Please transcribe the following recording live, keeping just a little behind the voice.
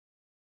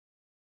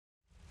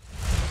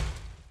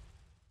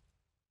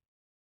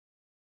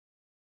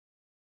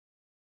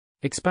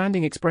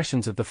Expanding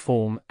expressions of the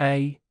form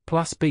a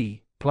plus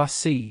b plus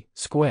c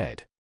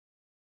squared.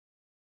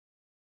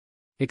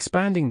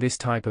 Expanding this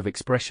type of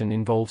expression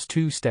involves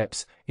two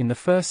steps. In the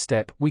first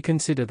step, we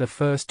consider the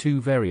first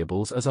two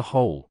variables as a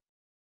whole.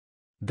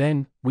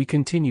 Then, we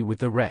continue with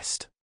the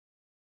rest.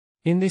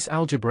 In this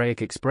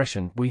algebraic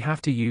expression, we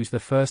have to use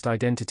the first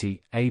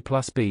identity, a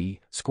plus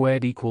b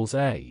squared equals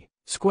a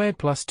squared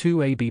plus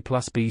 2ab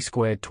plus b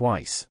squared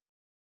twice.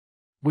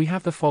 We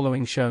have the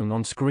following shown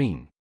on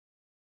screen.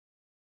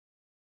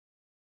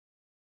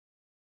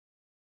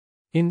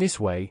 In this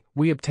way,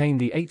 we obtain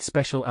the 8th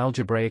special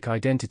algebraic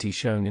identity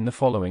shown in the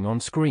following on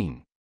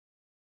screen.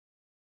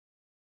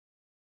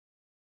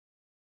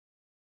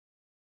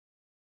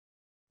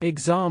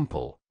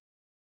 Example.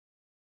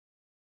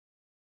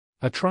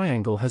 A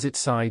triangle has its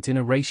sides in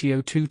a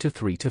ratio 2 to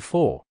 3 to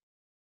 4.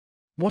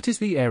 What is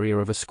the area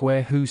of a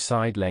square whose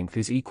side length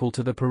is equal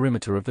to the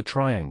perimeter of the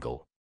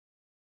triangle?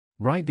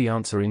 Write the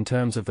answer in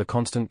terms of the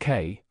constant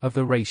k of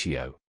the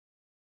ratio.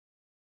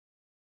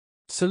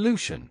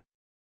 Solution.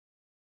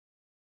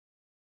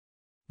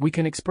 We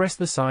can express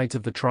the sides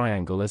of the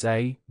triangle as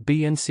a,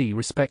 b and c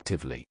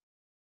respectively.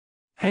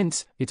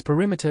 Hence, its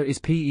perimeter is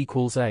p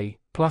equals a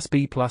plus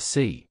b plus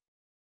c.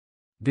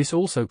 This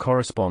also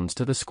corresponds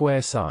to the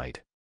square side.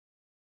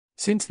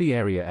 Since the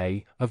area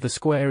a of the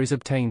square is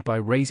obtained by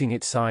raising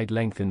its side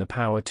length in the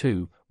power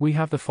 2, we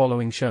have the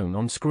following shown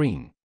on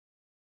screen.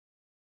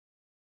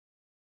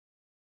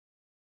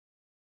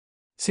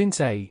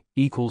 Since a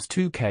equals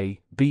 2k,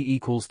 b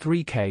equals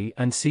 3k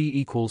and c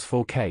equals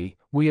 4k,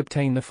 we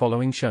obtain the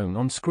following shown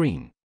on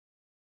screen.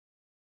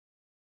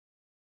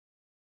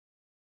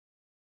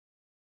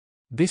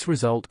 This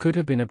result could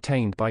have been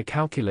obtained by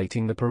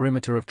calculating the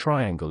perimeter of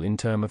triangle in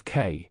term of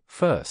k.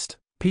 First,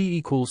 p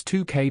equals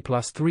 2k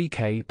plus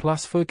 3k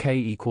plus 4k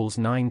equals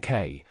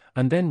 9k,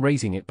 and then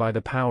raising it by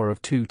the power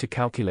of 2 to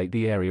calculate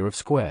the area of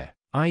square,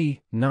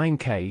 i.e.,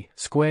 9k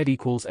squared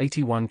equals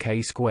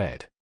 81k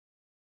squared.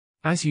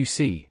 As you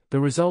see, the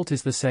result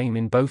is the same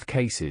in both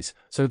cases,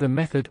 so the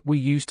method we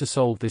use to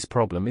solve this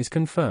problem is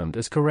confirmed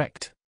as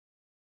correct.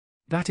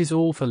 That is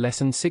all for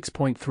lesson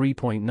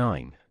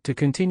 6.3.9. To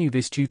continue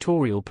this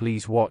tutorial,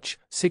 please watch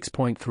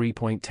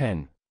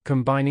 6.3.10,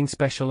 Combining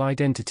Special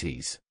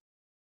Identities.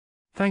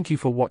 Thank you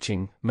for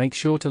watching. Make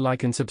sure to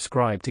like and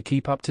subscribe to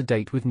keep up to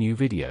date with new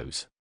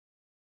videos.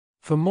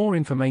 For more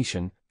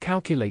information,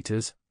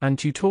 calculators, and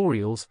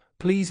tutorials,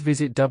 please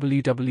visit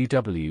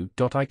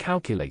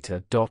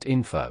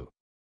www.icalculator.info.